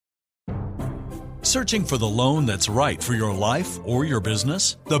Searching for the loan that's right for your life or your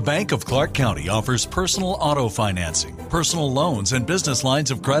business? The Bank of Clark County offers personal auto financing, personal loans and business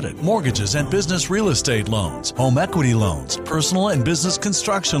lines of credit, mortgages and business real estate loans, home equity loans, personal and business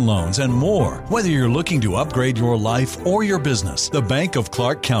construction loans, and more. Whether you're looking to upgrade your life or your business, the Bank of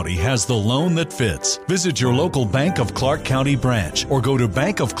Clark County has the loan that fits. Visit your local Bank of Clark County branch or go to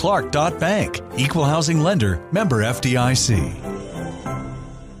bankofclark.bank. Equal housing lender, member FDIC.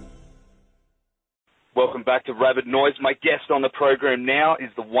 Welcome back to Rabbit Noise. My guest on the program now is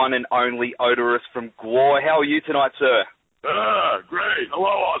the one and only Odorous from Gwar. How are you tonight, sir? Great.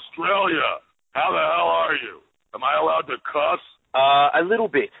 Hello, Australia. How the hell are you? Am I allowed to cuss? A little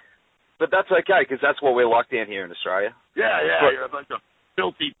bit. But that's okay, because that's what we're like down here in Australia. Yeah, you're a bunch of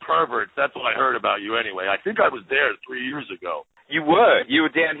filthy perverts. That's what I heard about you anyway. I think I was there 3 years ago. You were. You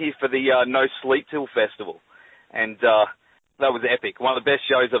were down here for the No Sleep Till Festival. And that was epic. One of the best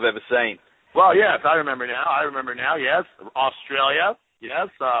shows I've ever seen. Well, yes, I remember now, yes. Australia, yes,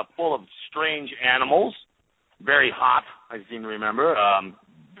 full of strange animals. Very hot, I seem to remember.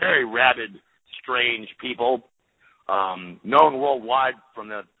 Very rabid, strange people. Known worldwide from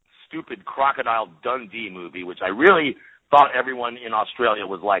the stupid Crocodile Dundee movie, which I really thought everyone in Australia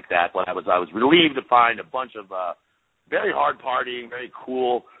was like that. But I was relieved to find a bunch of very hard partying, very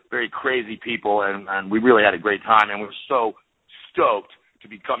cool, very crazy people, and we really had a great time, and we're so stoked to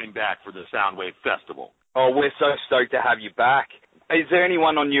be coming back for the Soundwave Festival. Oh, we're so stoked to have you back. Is there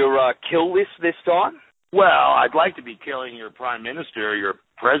anyone on your kill list this time? Well, I'd like to be killing your prime minister, your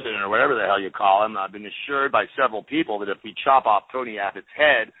president, or whatever the hell you call him. I've been assured by several people that if we chop off Tony Abbott's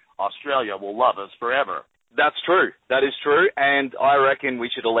head, Australia will love us forever. That's true. That is true, and I reckon we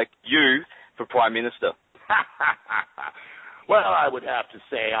should elect you for prime minister. Well, I would have to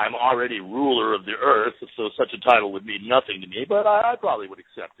say I'm already ruler of the earth, so such a title would mean nothing to me, but I probably would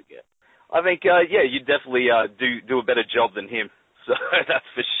accept again. I think, you'd definitely do a better job than him, so that's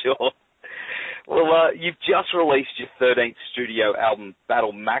for sure. Well, you've just released your 13th studio album,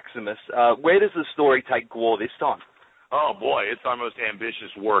 Battle Maximus. Where does the story take Gwar this time? Oh, boy, it's our most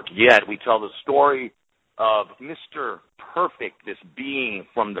ambitious work yet. We tell the story of Mr. Perfect, this being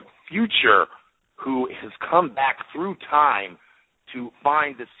from the future who has come back through time to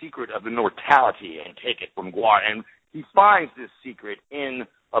find the secret of immortality and take it from Gwar. And he finds this secret in,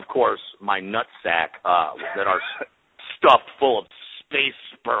 of course, my nutsack that are stuffed full of space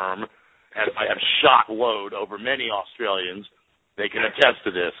sperm, as I have shot load over many Australians. They can attest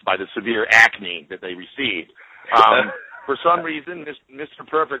to this by the severe acne that they received. For some reason, Mr.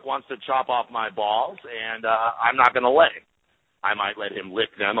 Perfect wants to chop off my balls, and I'm not going to let him. I might let him lick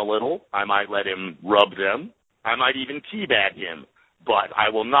them a little. I might let him rub them. I might even teabag him. But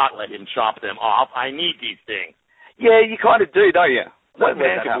I will not let him chop them off. I need these things. Yeah, you kind of do, don't you? What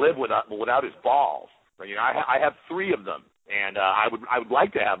man could live without his balls? You know, I have 3 of them, and I would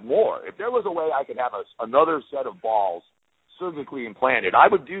like to have more. If there was a way I could have another set of balls surgically implanted, I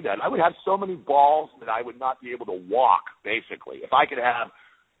would do that. I would have so many balls that I would not be able to walk, basically. If I could have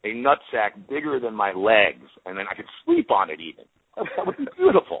a nutsack bigger than my legs, and then I could sleep on it even. That would be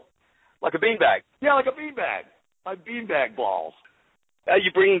beautiful. Like a beanbag? Yeah, like a beanbag. My beanbag balls. Are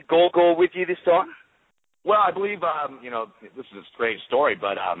you bringing Gorgor with you this time? Well, I believe, this is a strange story,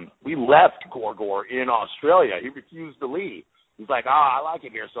 but we left Gorgor in Australia. He refused to leave. He's like, I like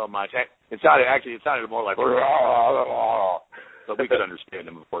it here so much. It sounded more like, so we could understand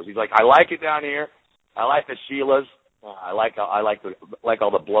him, of course. He's like, I like it down here. I like the Sheilas. I like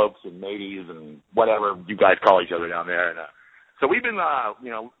all the blokes and mateys and whatever you guys call each other down there. And so we've been,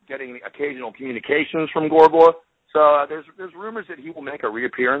 getting occasional communications from Gorgor. So there's rumors that he will make a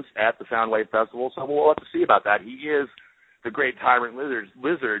reappearance at the Soundwave Festival. So we'll have to see about that. He is the great tyrant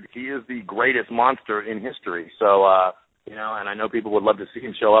lizard. He is the greatest monster in history. So and I know people would love to see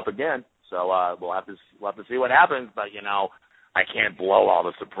him show up again. So we'll have to see what happens. But I can't blow all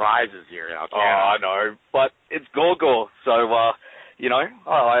the surprises here. I know, but it's Gorgor, so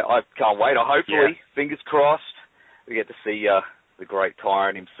I can't wait. Hopefully, fingers crossed, we get to see the great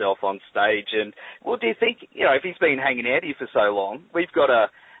tyrant himself on stage. And well, do you think if he's been hanging out here for so long, we've got a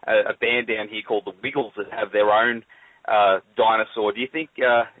band down here called the Wiggles that have their own dinosaur. Do you think?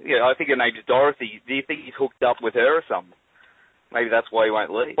 I think her name's Dorothy. Do you think he's hooked up with her or something? Maybe that's why he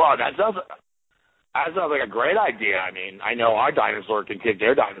won't leave. Well, that sounds like a great idea. I mean, I know our dinosaur can kick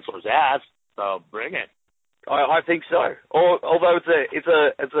their dinosaur's ass, so bring it. I think so. Although it's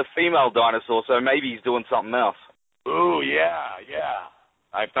a female dinosaur, so maybe he's doing something else. Ooh, yeah.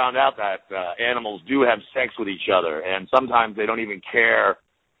 I found out that animals do have sex with each other, and sometimes they don't even care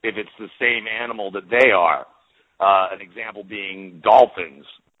if it's the same animal that they are. An example being dolphins,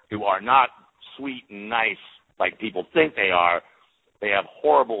 who are not sweet and nice like people think they are. They have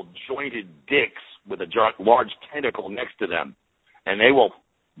horrible jointed dicks with a large tentacle next to them, and they will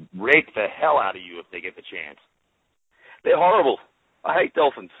rape the hell out of you if they get the chance. They're horrible. I hate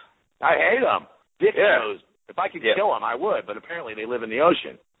dolphins. I hate them. Dick yeah. If I could kill them, I would, but apparently they live in the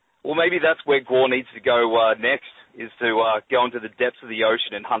ocean. Well, maybe that's where Gore needs to go next, is to go into the depths of the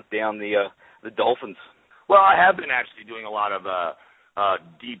ocean and hunt down the dolphins. Well, I have been actually doing a lot of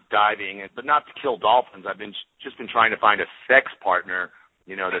deep diving, but not to kill dolphins. I've just been trying to find a sex partner,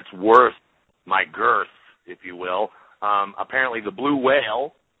 that's worth my girth, if you will. Apparently, the blue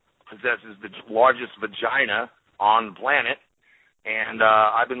whale possesses the largest vagina on the planet, and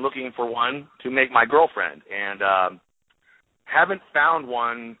I've been looking for one to make my girlfriend, and haven't found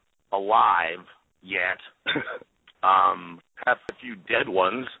one alive yet. Have a few dead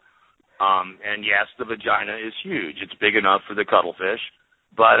ones, and yes, the vagina is huge. It's big enough for the cuttlefish,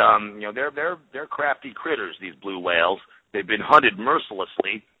 but they're crafty critters. These blue whales. They've been hunted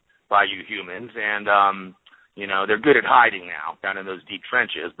mercilessly by you humans, and they're good at hiding now down in those deep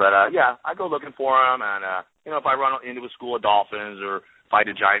trenches. But I go looking for them, and if I run into a school of dolphins or fight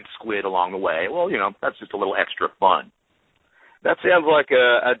a giant squid along the way, well, that's just a little extra fun. That sounds like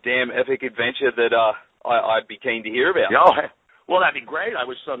a damn epic adventure that I'd be keen to hear about. Yeah, well, that'd be great. I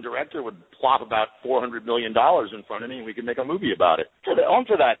wish some director would plop about $400 million in front of me and we could make a movie about it.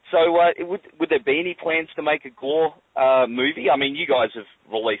 Onto that, so would there be any plans to make a Gore movie? I mean, you guys have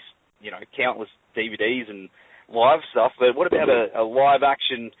released, countless DVDs and live stuff, but what about a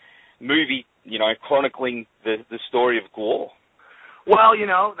live-action movie, chronicling the story of Gore? Well,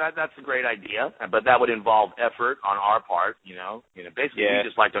 that's a great idea, but that would involve effort on our part, Basically, we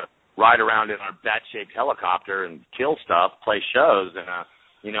just like to ride around in our bat-shaped helicopter and kill stuff, play shows,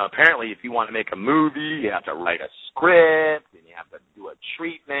 and, apparently if you want to make a movie, you have to write a script, and you have to do a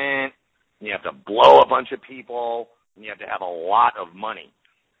treatment, and you have to blow a bunch of people, and you have to have a lot of money.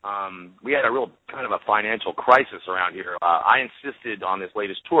 We had a real kind of a financial crisis around here. I insisted on this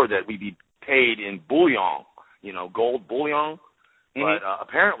latest tour that we be paid in bullion, gold bullion. But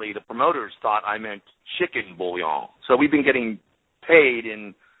apparently the promoters thought I meant chicken bouillon. So we've been getting paid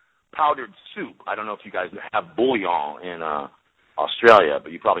in powdered soup. I don't know if you guys have bouillon in Australia,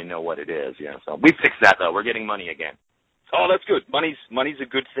 but you probably know what it is. Yeah. So we fixed that, though. We're getting money again. Oh, that's good. Money's a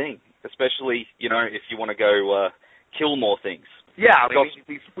good thing, especially, if you want to go kill more things. Yeah,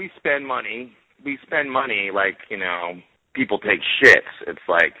 we spend money. We spend money like, people take shits. It's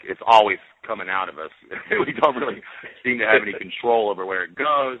like it's always coming out of us. We don't really seem to have any control over where it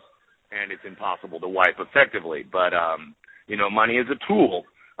goes, and it's impossible to wipe effectively. But, money is a tool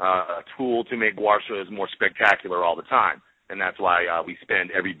to make Gwar shows more spectacular all the time, and that's why we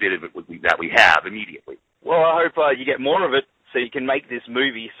spend every bit of it that we have immediately. Well, I hope you get more of it so you can make this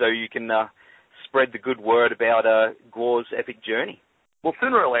movie so you can spread the good word about Gore's epic journey. Well,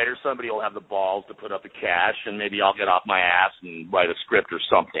 sooner or later, somebody will have the balls to put up the cash, and maybe I'll get off my ass and write a script or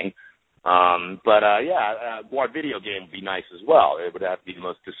something. Gwar video game would be nice as well. It would have to be the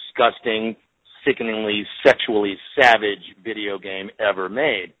most disgusting, sickeningly, sexually savage video game ever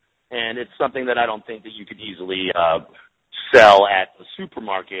made. And it's something that I don't think that you could easily sell at the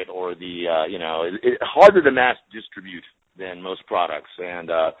supermarket or it's harder to mass distribute than most products.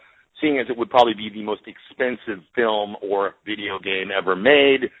 And seeing as it would probably be the most expensive film or video game ever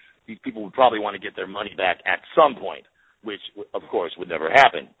made, these people would probably want to get their money back at some point, which, of course, would never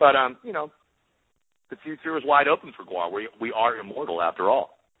happen. But, the future is wide open for Gwar. We are immortal, after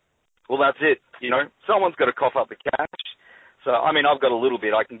all. Well, that's it. Someone's got to cough up the cash. So, I've got a little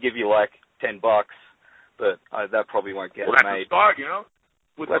bit. I can give you, like, $10, but that probably won't get made. Well, that's a start,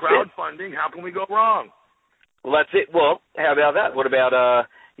 With crowdfunding, how can we go wrong? Well, that's it. Well, how about that? What about,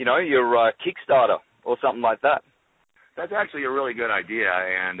 your Kickstarter or something like that? That's actually a really good idea,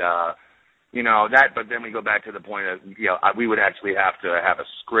 and, but then we go back to the point of, we would actually have to have a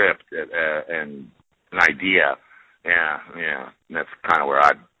script and an idea. Yeah, and that's kind of where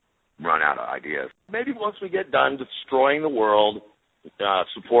I'd run out of ideas. Maybe once we get done destroying the world,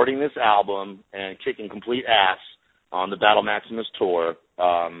 supporting this album, and kicking complete ass on the Battle Maximus tour,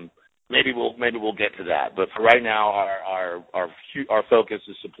 maybe we'll get to that. But for right now, our focus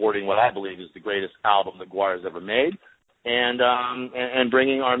is supporting what I believe is the greatest album that Gwar has ever made, and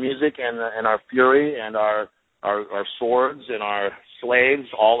bringing our music and our fury and our swords and our slaves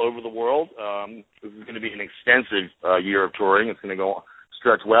all over the world. This is going to be an extensive year of touring. It's going to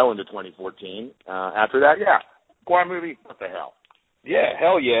stretch well into 2014. After that, Gwar movie, what the hell? Yeah,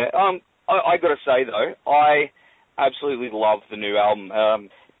 hell yeah. I got to say, though, I absolutely love the new album.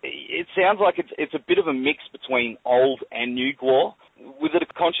 It sounds like it's a bit of a mix between old and new Gwar. Was it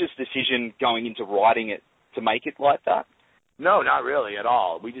a conscious decision going into writing it to make it like that? No, not really at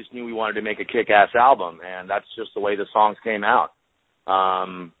all. We just knew we wanted to make a kick-ass album, and that's just the way the songs came out.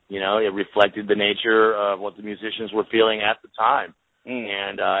 It reflected the nature of what the musicians were feeling at the time.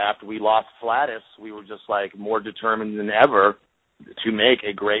 And after we lost Flatus, we were just like more determined than ever to make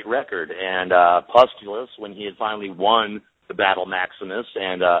a great record. And Pustulus, when he had finally won the Battle Maximus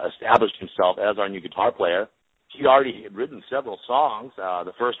and established himself as our new guitar player, he already had written several songs,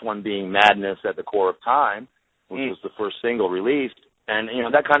 the first one being Madness at the Core of Time, which was the first single released. And,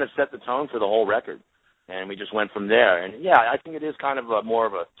 that kind of set the tone for the whole record. And we just went from there. And, yeah, I think it is kind of more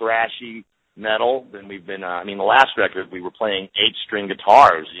of a thrashy metal than we've been. The last record we were playing 8-string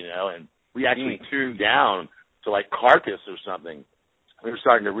guitars, and we actually tuned down to like Carcass or something. We were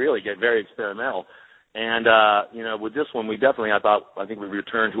starting to really get very experimental. And, with this one, I think we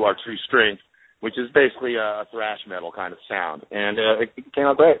returned to our true strength, which is basically a thrash metal kind of sound. And it came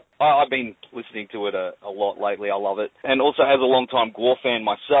out great. I've been listening to it a lot lately. I love it. And also, as a long-time Gore fan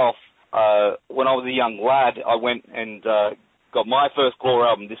myself, when I was a young lad, I went and got my first Gore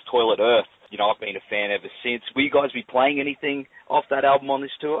album, This Toilet Earth. I've been a fan ever since. Will you guys be playing anything off that album on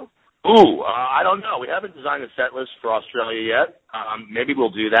this tour? I don't know. We haven't designed a set list for Australia yet. Maybe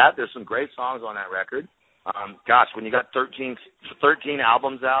we'll do that. There's some great songs on that record. When you got 13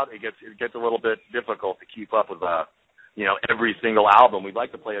 albums out, it gets a little bit difficult to keep up with, every single album. We'd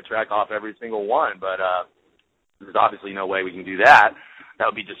like to play a track off every single one, but there's obviously no way we can do that. That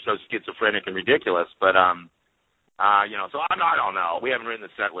would be just so schizophrenic and ridiculous. But, so I don't know. We haven't written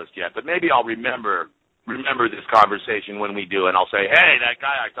the set list yet, but maybe I'll remember this conversation when we do, and I'll say, hey, that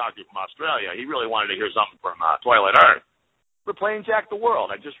guy I talked to from Australia, he really wanted to hear something from Toilet Earth. We're playing Jack the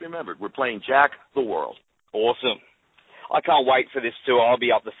World. I just remembered. We're playing Jack the World. Awesome. I can't wait for this tour. I'll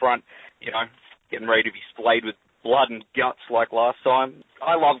be up the front, getting ready to be splayed with blood and guts like last time.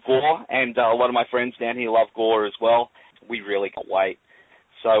 I love Gore, and a lot of my friends down here love Gore as well. We really can't wait.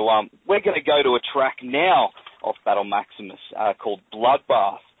 So we're going to go to a track now off Battle Maximus called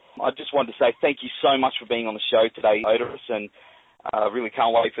Bloodbath. I just wanted to say thank you so much for being on the show today, Oderus, and really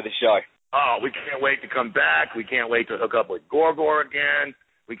can't wait for the show. Oh, we can't wait to come back. We can't wait to hook up with Gore again.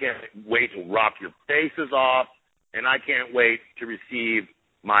 We can't wait to rock your faces off. And I can't wait to receive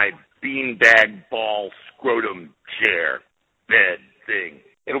my beanbag ball scrotum chair bed thing.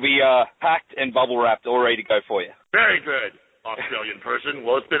 It'll be packed and bubble wrapped, all ready to go for you. Very good, Australian person.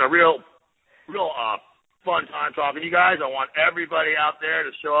 Well, it's been a real fun time talking to you guys. I want everybody out there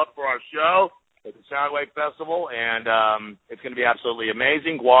to show up for our show at the Soundwave Festival, and it's going to be absolutely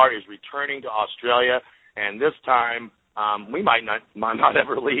amazing. Gwar is returning to Australia, and this time we might not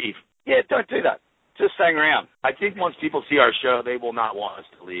ever leave. Yeah, don't do that. Just hang around. I think once people see our show, they will not want us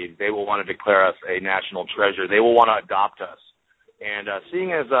to leave. They will want to declare us a national treasure. They will want to adopt us. And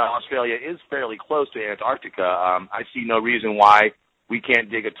seeing as Australia is fairly close to Antarctica, I see no reason why we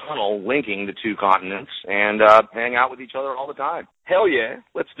can't dig a tunnel linking the two continents and hang out with each other all the time. Hell yeah.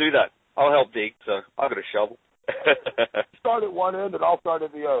 Let's do that. I'll help dig, so I've got a shovel. Start at one end and I'll start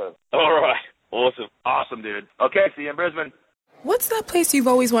at the other. All right. Awesome. Awesome, dude. Okay, see you in Brisbane. What's that place you've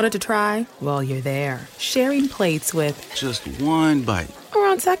always wanted to try? Well, you're there, sharing plates with just one bite. Or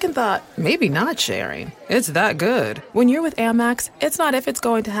on second thought, maybe not sharing. It's that good. When you're with Amex, it's not if it's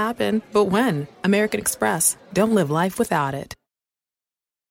going to happen, but when. American Express. Don't live life without it.